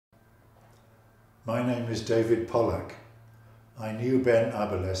My name is David Pollack. I knew Ben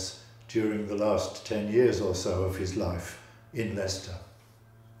Abeles during the last 10 years or so of his life in Leicester.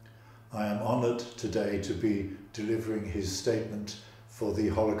 I am honoured today to be delivering his statement for the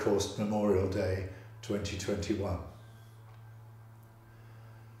Holocaust Memorial Day 2021.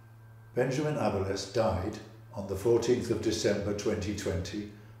 Benjamin Abeles died on the 14th of December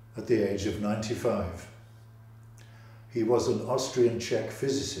 2020 at the age of 95. He was an Austrian Czech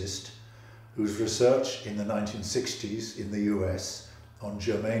physicist whose research in the 1960s in the US on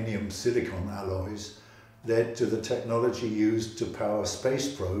germanium silicon alloys led to the technology used to power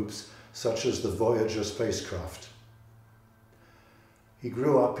space probes such as the Voyager spacecraft. He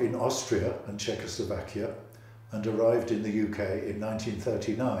grew up in Austria and Czechoslovakia and arrived in the UK in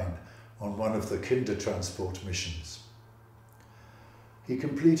 1939 on one of the Kindertransport missions. He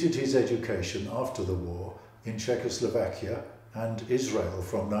completed his education after the war in Czechoslovakia and Israel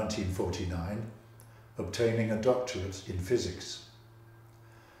from 1949, obtaining a doctorate in physics.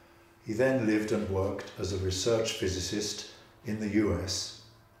 He then lived and worked as a research physicist in the US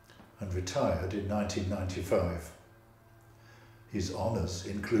and retired in 1995. His honours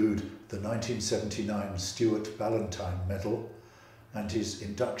include the 1979 Stuart Ballantyne Medal and his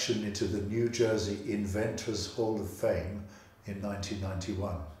induction into the New Jersey Inventors Hall of Fame in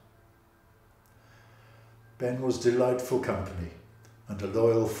 1991. Ben was delightful company and a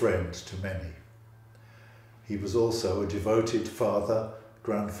loyal friend to many. He was also a devoted father,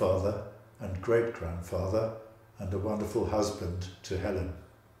 grandfather and great-grandfather and a wonderful husband to Helen.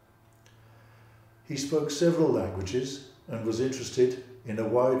 He spoke several languages and was interested in a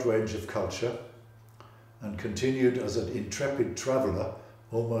wide range of culture and continued as an intrepid traveller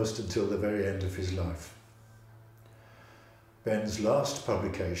almost until the very end of his life. Ben's last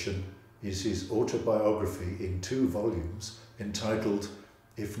publication is his autobiography in 2 volumes entitled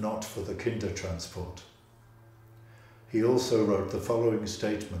If Not for the Kindertransport. He also wrote the following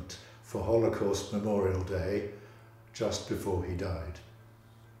statement for Holocaust Memorial Day just before he died.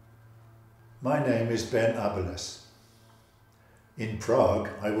 My name is Ben Abeles. In Prague,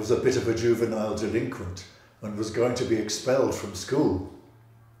 I was a bit of a juvenile delinquent and was going to be expelled from school.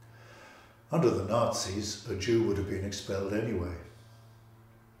 Under the Nazis, a Jew would have been expelled anyway.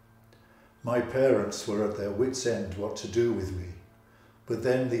 My parents were at their wits' end what to do with me, but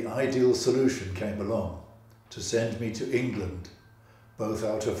then the ideal solution came along, to send me to England, both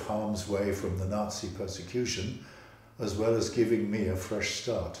out of harm's way from the Nazi persecution, as well as giving me a fresh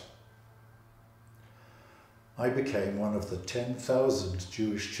start. I became one of the 10,000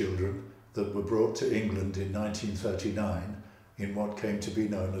 Jewish children that were brought to England in 1939 in what came to be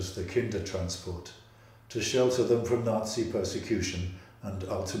known as the Kindertransport, to shelter them from Nazi persecution and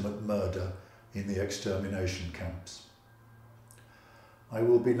ultimate murder in the extermination camps. I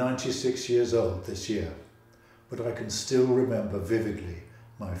will be 96 years old this year, but I can still remember vividly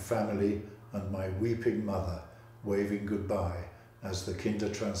my family and my weeping mother waving goodbye as the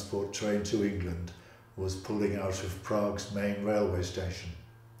Kindertransport train to England was pulling out of Prague's main railway station.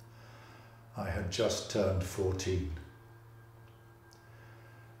 I had just turned 14.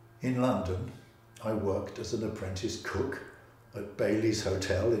 In London, I worked as an apprentice cook at Bailey's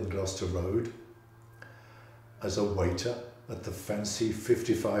Hotel in Gloucester Road, as a waiter at the fancy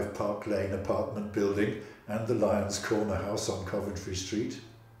 55 Park Lane apartment building and the Lions Corner House on Coventry Street,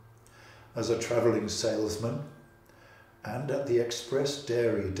 as a travelling salesman, and at the Express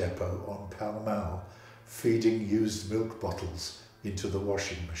Dairy Depot on Pall Mall, feeding used milk bottles into the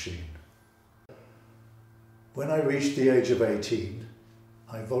washing machine. When I reached the age of 18,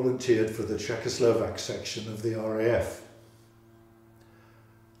 I volunteered for the Czechoslovak section of the RAF.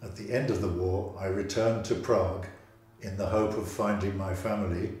 At the end of the war, I returned to Prague in the hope of finding my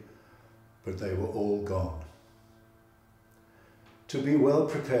family, but they were all gone. To be well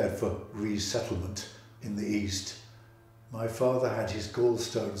prepared for resettlement in the East, my father had his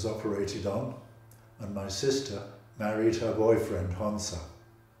gallstones operated on, and my sister married her boyfriend Honza.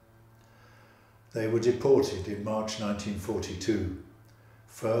 They were deported in March 1942,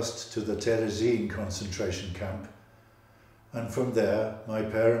 first to the Terezín concentration camp, and from there my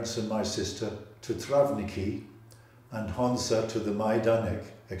parents and my sister to Travníky and Honza to the Majdanek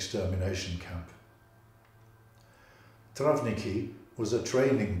extermination camp. Travníky was a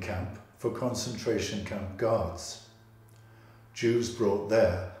training camp for concentration camp guards. Jews brought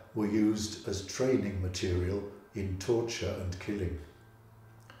there were used as training material in torture and killing.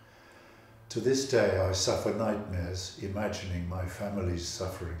 To this day I suffer nightmares imagining my family's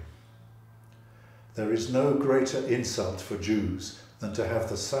suffering. There is no greater insult for Jews than to have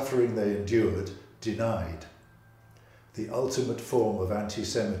the suffering they endured denied. The ultimate form of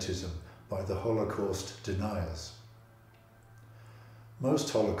anti-Semitism by the Holocaust deniers.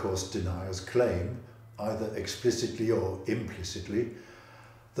 Most Holocaust deniers claim, either explicitly or implicitly,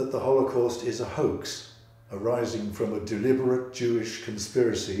 that the Holocaust is a hoax arising from a deliberate Jewish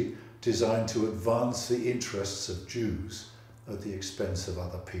conspiracy designed to advance the interests of Jews at the expense of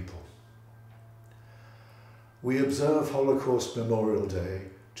other people. We observe Holocaust Memorial Day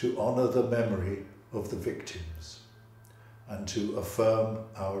to honour the memory of the victims and to affirm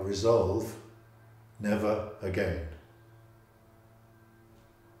our resolve never again.